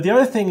 Yep. But the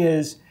other thing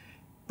is,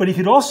 but he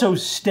could also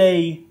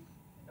stay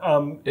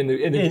in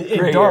the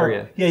gray dark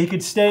area. Yeah, he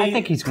could stay. I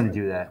think he's going to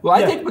do that. Well,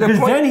 I think because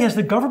then he has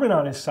the government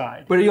on his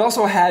side. But he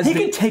also has. He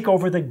can take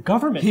over the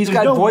government. He's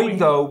got Voight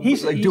though,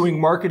 he's doing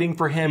marketing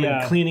for him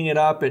and cleaning it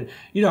up, and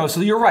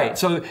so you're right.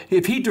 So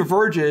if he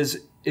diverges,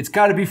 it's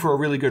got to be for a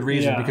really good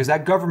reason because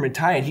that government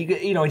tie-in.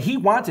 He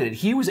wanted it.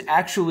 He was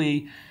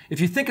actually, if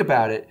you think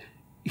about it.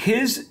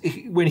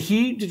 When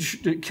he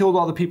killed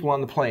all the people on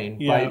the plane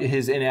by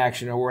his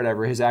inaction or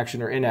whatever, his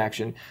action or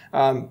inaction,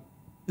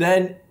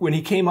 then when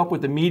he came up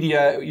with the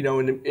media,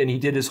 and he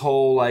did his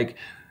whole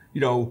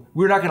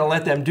we're not going to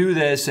let them do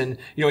this, and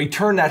he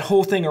turned that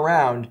whole thing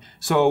around.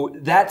 So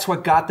that's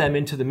what got them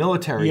into the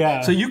military.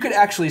 Yeah. So you could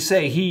actually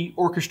say he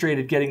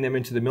orchestrated getting them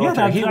into the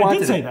military. Yeah, I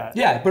did say that.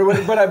 Yeah,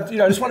 but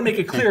I just want to make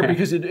it clear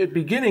because at the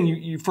beginning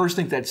you first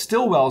think that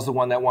Stillwell's the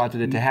one that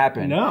wanted it to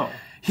happen. No.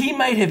 He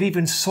might have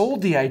even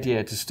sold the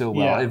idea to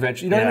Stillwell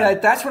eventually. What I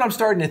mean? That's what I'm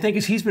starting to think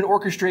is he's been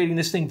orchestrating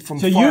this thing from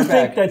far back. So you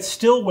think that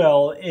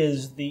Stillwell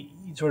is the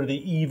sort of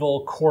the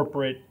evil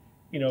corporate,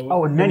 in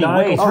many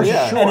ways. Oh,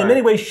 yeah. Sure. And in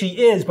many ways she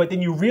is, but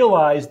then you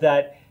realize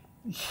that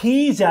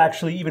he's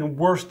actually even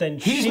worse than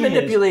he's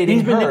manipulating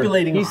her. He's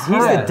manipulating her. He's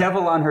the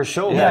devil on her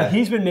shoulder. Yeah,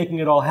 he's been making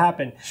it all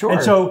happen. Sure.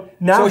 And so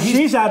now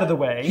she's out of the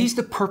way. He's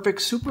the perfect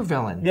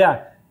supervillain.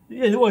 Yeah.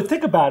 Well,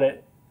 think about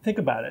it.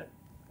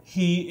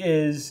 He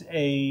is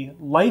a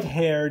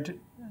light-haired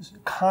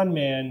con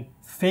man,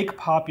 fake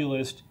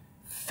populist,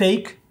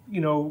 fake,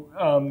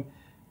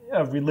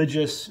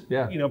 religious,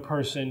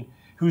 person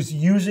who's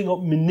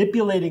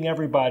manipulating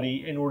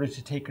everybody in order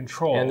to take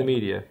control. And the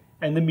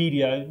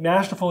media.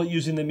 Masterful at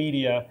using the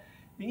media.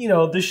 The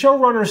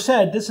showrunner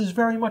said this is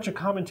very much a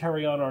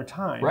commentary on our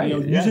time. Right.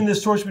 Using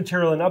this source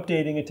material and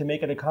updating it to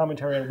make it a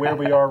commentary on where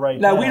we are right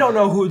now. Now we don't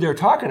know who they're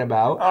talking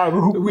about.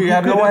 We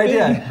have no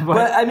idea.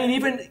 But I mean,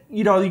 even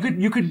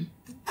you could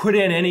put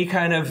in any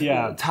kind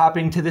of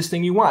topping to this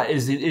thing you want.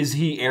 Is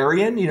he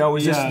Aryan?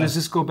 Does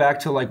this go back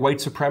to white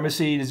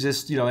supremacy? Is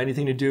this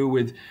anything to do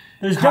with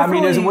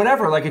communism?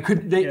 Whatever. It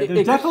could.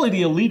 There's definitely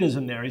the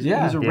elitism there. He's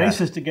a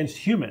racist against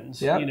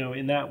humans.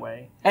 In that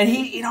way. And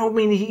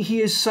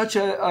he is such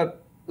a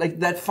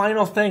that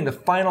final thing. The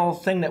final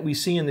thing that we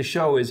see in the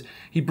show is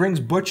he brings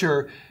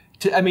Butcher.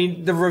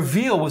 The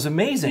reveal was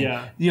amazing.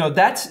 Yeah.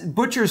 That's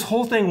Butcher's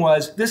whole thing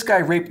was this guy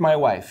raped my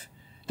wife.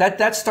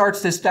 That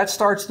starts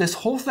this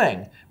whole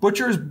thing.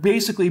 Butcher is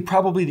basically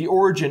probably the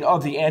origin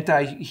of the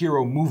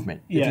anti-hero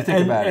movement. If you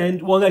think about it.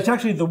 And well, that's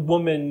actually the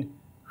woman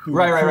who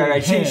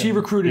right. She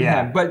recruited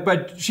him,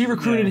 but she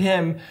recruited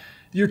him.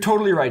 You're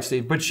totally right,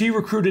 Steve. But she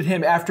recruited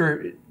him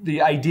after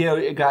the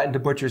idea got into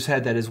Butcher's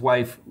head that his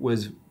wife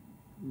was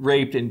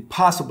raped and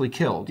possibly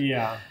killed.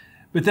 Yeah.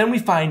 But then we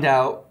find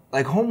out,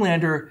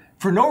 Homelander,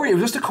 for no reason,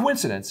 it was just a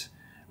coincidence.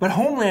 But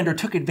Homelander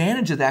took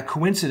advantage of that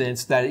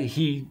coincidence that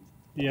he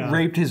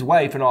raped his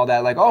wife and all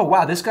that. Oh,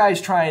 wow, this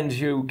guy's trying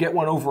to get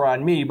one over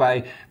on me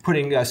by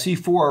putting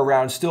C4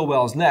 around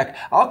Stillwell's neck.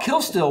 I'll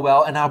kill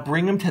Stillwell and I'll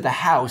bring him to the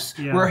house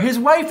where his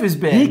wife has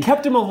been. He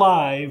kept him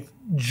alive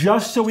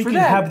just so he could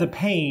have the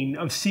pain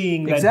of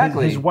seeing that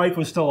his wife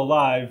was still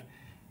alive,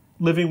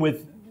 living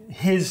with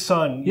his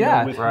son.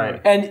 With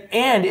her.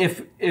 And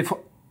if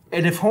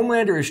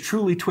Homelander is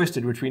truly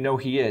twisted, which we know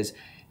he is,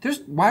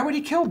 why would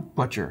he kill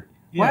Butcher?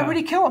 Why would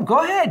he kill him? Go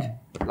ahead.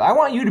 I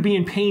want you to be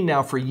in pain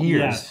now for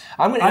years. Yes.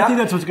 I think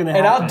that's what's going to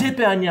happen. And I'll dip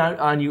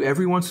on you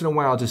every once in a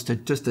while just to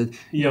turn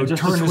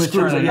the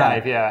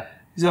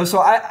screws. So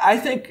I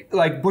think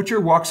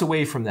Butcher walks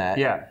away from that.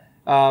 Yeah.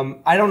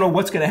 I don't know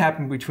what's going to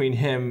happen between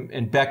him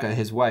and Becca,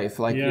 his wife.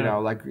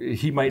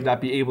 He might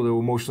not be able to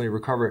emotionally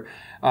recover.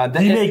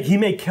 He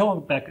may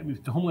kill Becca.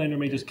 Homelander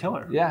may just kill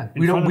her. Yeah,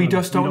 we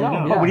just don't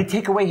know. Yeah. Would he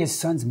take away his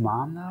son's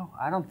mom though?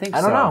 I don't think so.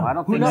 I don't know. I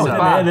don't Who think knows?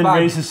 so. And then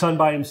raise his son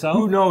by himself.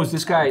 Who knows?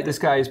 This guy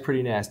is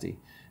pretty nasty.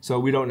 So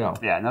we don't know.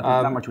 Yeah,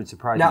 not much would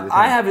surprise now, you.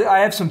 Now I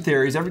have some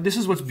theories. This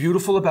is what's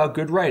beautiful about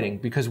good writing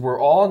because we're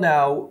all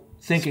now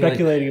thinking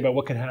speculating about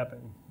what could happen.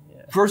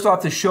 First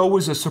off, the show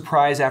was a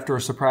surprise after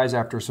a surprise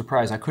after a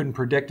surprise. I couldn't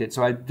predict it,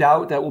 so I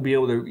doubt that we'll be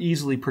able to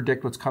easily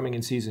predict what's coming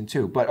in season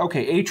 2. But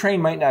okay,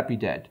 A-Train might not be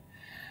dead.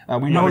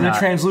 We know that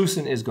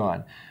Translucent is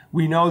gone.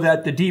 We know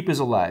that the Deep is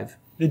alive.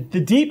 The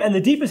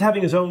Deep is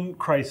having his own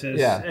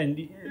crisis,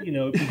 and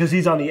because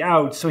he's on the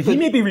outs, so he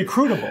may be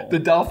recruitable. The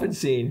dolphin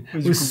scene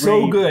was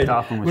so good.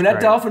 When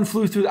that dolphin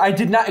flew through, I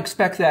did not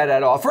expect that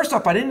at all. First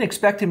off, I didn't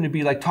expect him to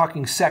be like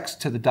talking sex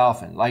to the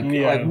dolphin. Like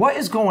what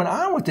is going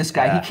on with this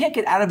guy? He can't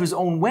get out of his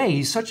own way.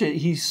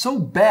 He's so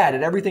bad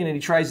at everything that he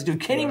tries to do.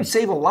 Can't even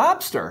save a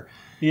lobster.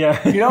 Yeah,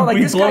 like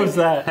he this blows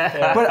guy,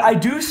 that. But I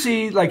do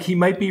see like he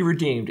might be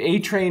redeemed.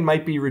 A-Train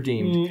might be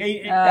redeemed.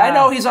 I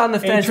know he's on the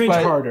fence, A-Train's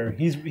but harder.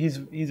 He's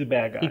a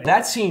bad guy.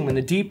 That scene when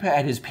the Deep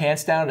had his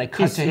pants down and they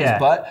cut to his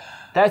butt,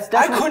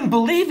 I couldn't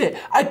believe it.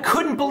 I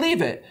couldn't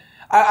believe it.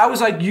 I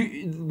was like,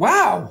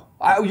 wow.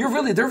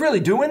 They're really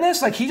doing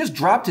this? Like he just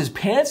dropped his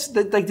pants?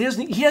 Like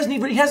he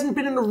hasn't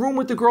been in a room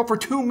with the girl for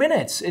 2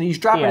 minutes, and he's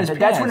dropping his pants.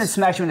 That's when it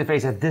smacks you in the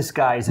face that this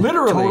guy is a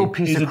total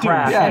piece of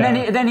crap. Yeah.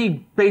 And then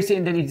he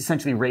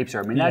essentially rapes her.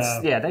 I mean,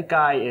 that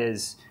guy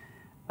is.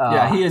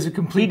 He is a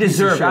complete. He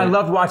deserved. I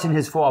loved watching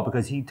his fall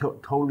because he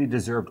totally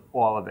deserved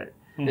all of it.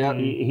 Yeah.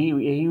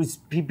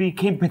 He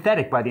became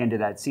pathetic by the end of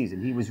that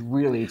season. He was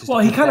really just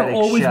he kind of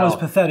always was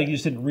pathethetic. You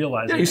just didn't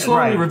realize it. He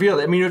slowly revealed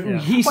it. I mean,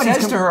 he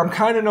says to her, "I'm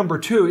kind of number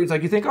 2." It's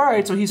like you think, all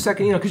right, so he's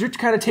second, because you're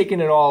kind of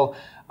taking it all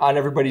on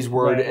everybody's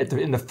word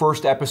in the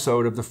first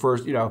episode of the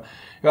first, you're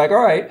like,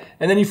 all right,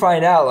 and then you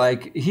find out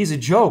like he's a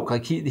joke.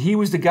 Like he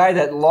was the guy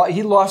that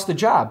he lost the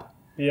job.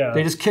 Yeah.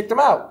 They just kicked him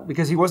out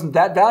because he wasn't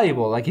that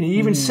valuable. Like, and he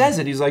even says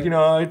it. He's like,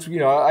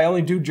 I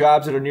only do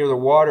jobs that are near the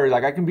water.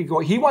 Like, I can be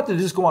going. He wanted to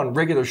just go on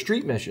regular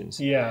street missions.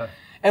 Yeah.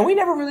 And we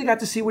never really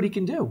got to see what he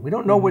can do. We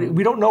don't know what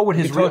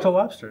his. He talked to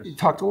lobsters. He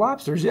talked to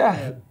lobsters.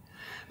 Yeah.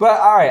 But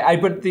all right.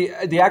 But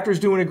the actor's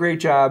doing a great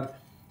job.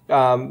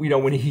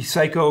 When he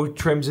psycho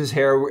trims his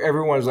hair,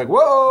 everyone's like,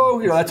 whoa.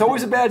 That's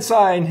always a bad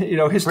sign.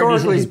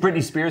 Historically, his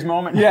Britney Spears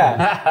moment.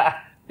 Yeah.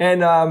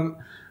 And.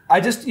 I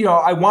just,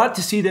 I want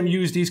to see them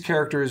use these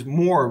characters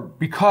more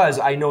because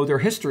I know their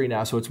history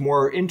now. So it's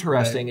more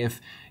interesting if,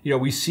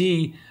 we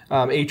see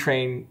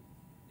A-Train.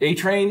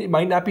 A-Train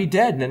might not be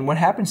dead, and then what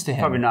happens to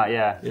him? Probably not,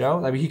 yeah.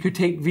 I mean, he could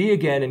take V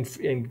again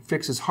and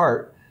fix his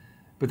heart,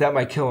 but that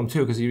might kill him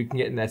too because he can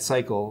get in that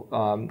cycle.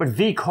 But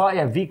V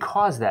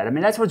caused that. I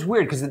mean, that's what's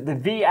weird because the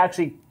V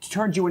actually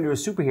turns you into a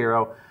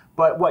superhero.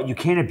 But you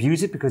can't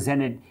abuse it because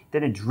then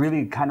it's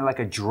really kind of like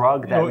a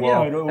drug that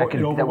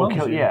will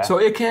kill you. Yeah. So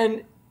it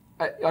can.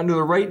 Under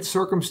the right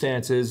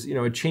circumstances,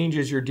 it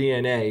changes your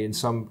DNA in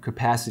some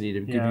capacity to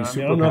give you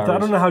superpowers. I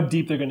don't know how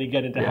deep they're going to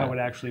get into how it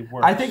actually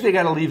works. I think they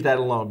got to leave that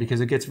alone because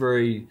it gets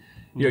very,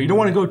 you don't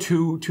want to go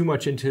too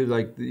much into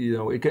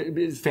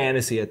it's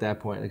fantasy at that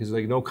point because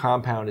no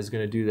compound is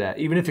going to do that.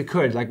 Even if it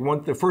could,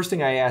 the first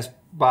thing I asked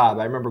Bob,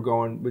 I remember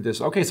going with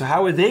this. Okay, so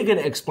how are they going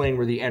to explain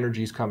where the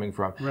energy is coming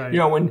from? Right.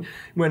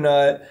 When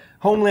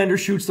Homelander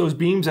shoots those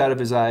beams out of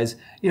his eyes,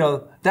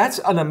 that's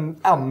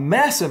a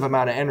massive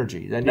amount of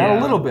energy. Not a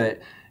little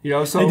bit.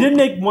 So they did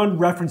make one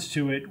reference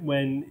to it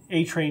when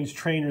A-Train's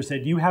trainer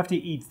said you have to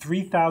eat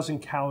 3,000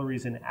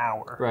 calories an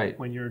hour. Right.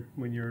 When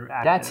you're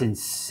active. That's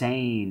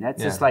insane.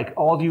 That's just like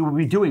all you would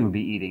be doing would be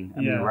eating.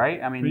 I mean,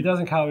 right? I mean,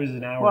 3,000 calories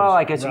an hour. Well,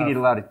 I guess you need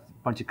a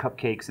bunch of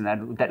cupcakes,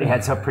 and that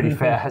adds up pretty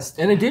fast.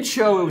 And it did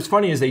show. It was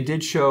funny they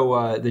did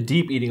show the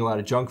Deep eating a lot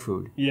of junk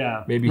food.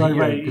 Yeah, maybe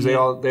because they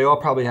all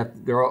probably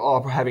they're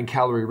all having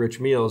calorie-rich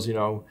meals.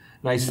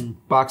 Nice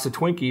box of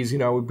Twinkies.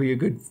 Would be a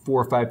good 4,000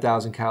 or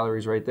 5,000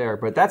 calories right there.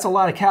 But that's a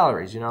lot of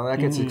calories. That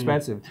gets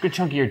expensive. It's a good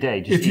chunk of your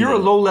day. If you're a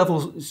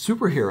low-level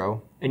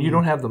superhero and you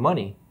don't have the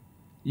money,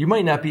 you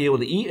might not be able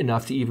to eat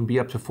enough to even be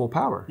up to full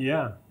power.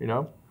 Yeah,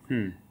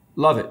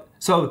 Love it.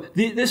 So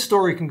this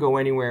story can go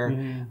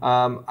anywhere.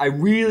 I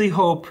really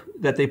hope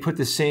that they put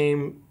the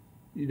same,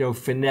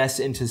 finesse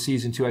into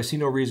season 2. I see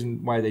no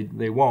reason why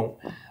they won't.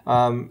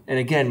 And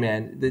again,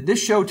 man,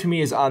 this show to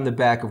me is on the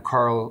back of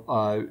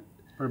Carl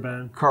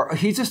Urban.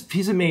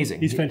 He's amazing.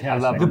 He's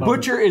fantastic. The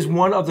Butcher is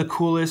one of the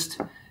coolest,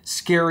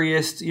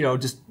 scariest,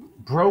 just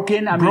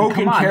broken. I mean,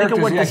 broken come on, characters. Think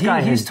of what this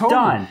guy has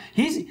done.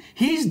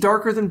 He's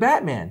darker than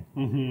Batman.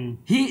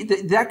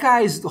 That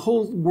guy's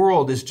whole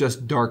world is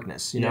just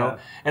darkness, know.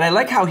 And I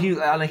like how he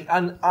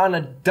on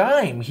a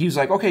dime he's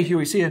like, okay,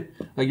 Huey, see you.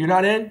 Like you're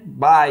not in,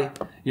 bye.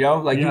 You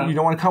don't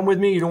want to come with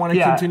me. You don't want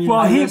to continue.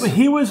 Well,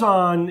 he was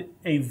on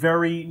a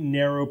very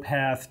narrow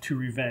path to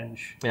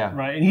revenge. Yeah.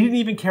 Right, and he didn't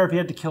even care if he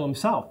had to kill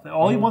himself.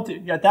 All he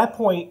wanted at that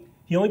point.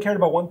 He only cared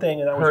about one thing,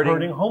 and that was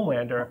hurting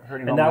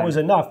Homelander, that was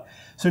enough.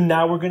 So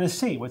now we're going to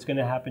see what's going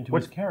to happen to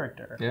his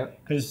character. Yeah,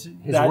 because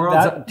his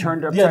world's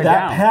turned upside down.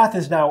 That path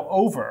is now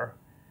over.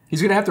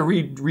 He's going to have to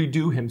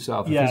redo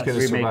himself if he's going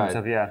to survive.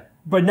 Himself,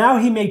 But now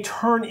he may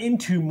turn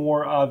into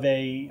more of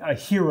a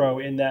hero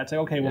in that. It's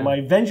like, okay, well,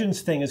 my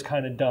vengeance thing is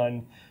kind of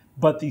done.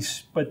 But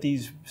these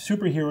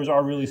superheroes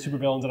are really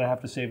supervillains, and I have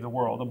to save the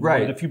world.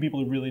 Right. The few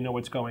people who really know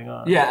what's going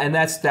on. Yeah, and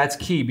that's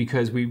key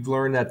because we've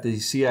learned that the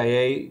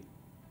CIA.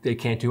 They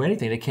can't do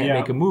anything. They can't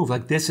make a move.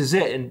 Like, this is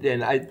it. And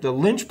the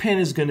linchpin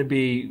is going to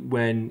be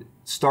when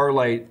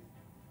Starlight...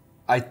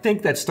 I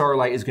think that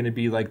Starlight is going to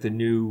be like the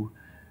new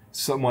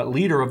somewhat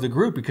leader of the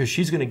group because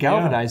she's going to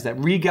galvanize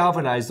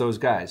re-galvanize those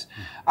guys.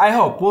 I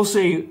hope. We'll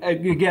see.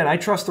 Again, I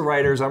trust the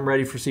writers. I'm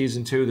ready for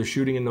season 2. They're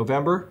shooting in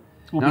November.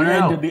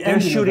 No. They're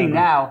shooting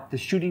now. The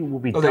shooting will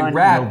be done in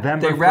November.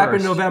 They wrap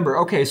in November.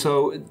 Okay,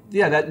 so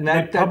yeah,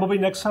 that probably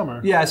next summer.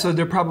 Yeah, so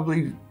they're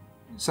probably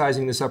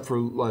sizing this up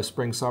for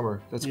spring,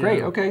 summer. That's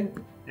great. Okay,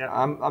 yeah,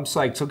 I'm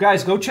psyched. So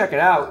guys, go check it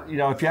out. You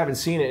know, if you haven't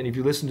seen it, and if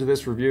you listen to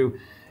this review,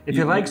 if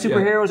you like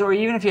superheroes, or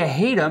even if you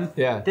hate them,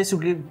 this will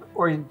give,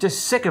 or you're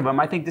just sick of them,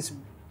 I think this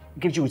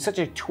gives you such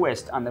a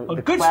twist on the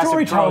good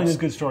storytelling is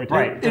good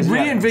storytelling. Right. It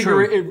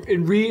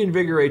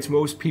reinvigorates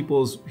most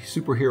people's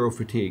superhero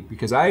fatigue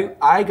because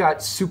I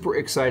got super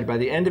excited. By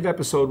the end of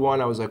episode 1,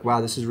 I was like,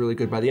 wow, this is really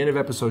good. By the end of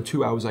episode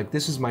 2, I was like,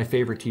 this is my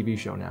favorite TV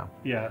show now.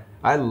 Yeah.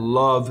 I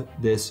love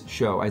this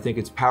show. I think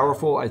it's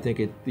powerful. I think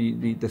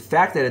the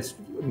fact that it's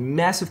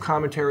massive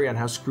commentary on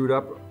how screwed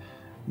up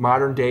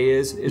modern day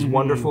is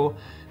wonderful.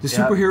 The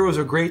superheroes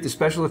are great. The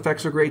special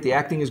effects are great. The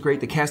acting is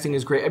great. The casting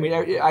is great. I mean,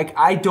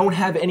 I don't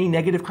have any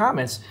negative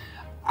comments.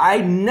 I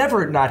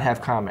never not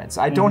have comments.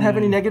 I don't have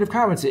any negative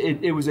comments.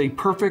 It was a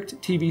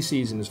perfect TV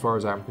season as far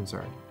as I'm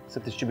concerned.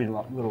 Except this should be a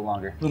little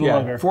longer. A little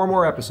longer. 4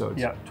 more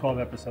episodes. Yeah, 12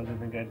 episodes have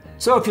been good.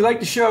 So if you like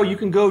the show, you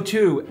can go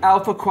to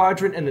Alpha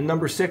Quadrant and the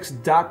number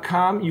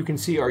 6.com. You can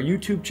see our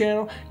YouTube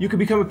channel. You can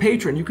become a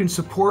patron. You can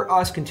support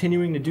us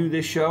continuing to do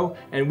this show,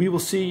 and we will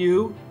see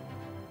you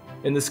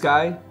in the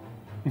sky.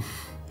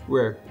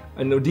 Where?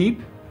 In the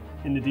deep?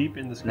 In the deep,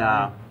 in the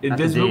sky. No.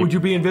 Invisible? Would you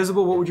be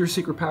invisible? What would your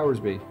secret powers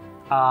be?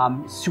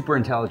 Super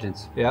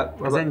intelligence. Yeah.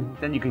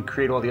 Then you can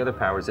create all the other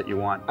powers that you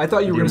want. I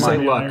thought you were going to say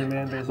luck.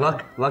 Man,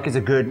 Luck is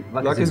a good.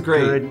 Luck is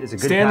great. Is a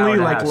good Stan Lee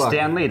liked luck.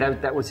 Stan Lee.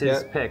 That was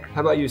his pick.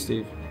 How about you,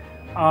 Steve?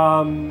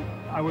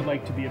 I would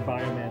like to be a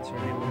biomancer,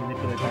 be able to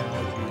manipulate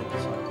biology at the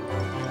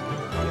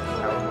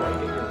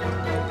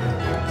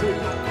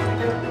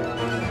side.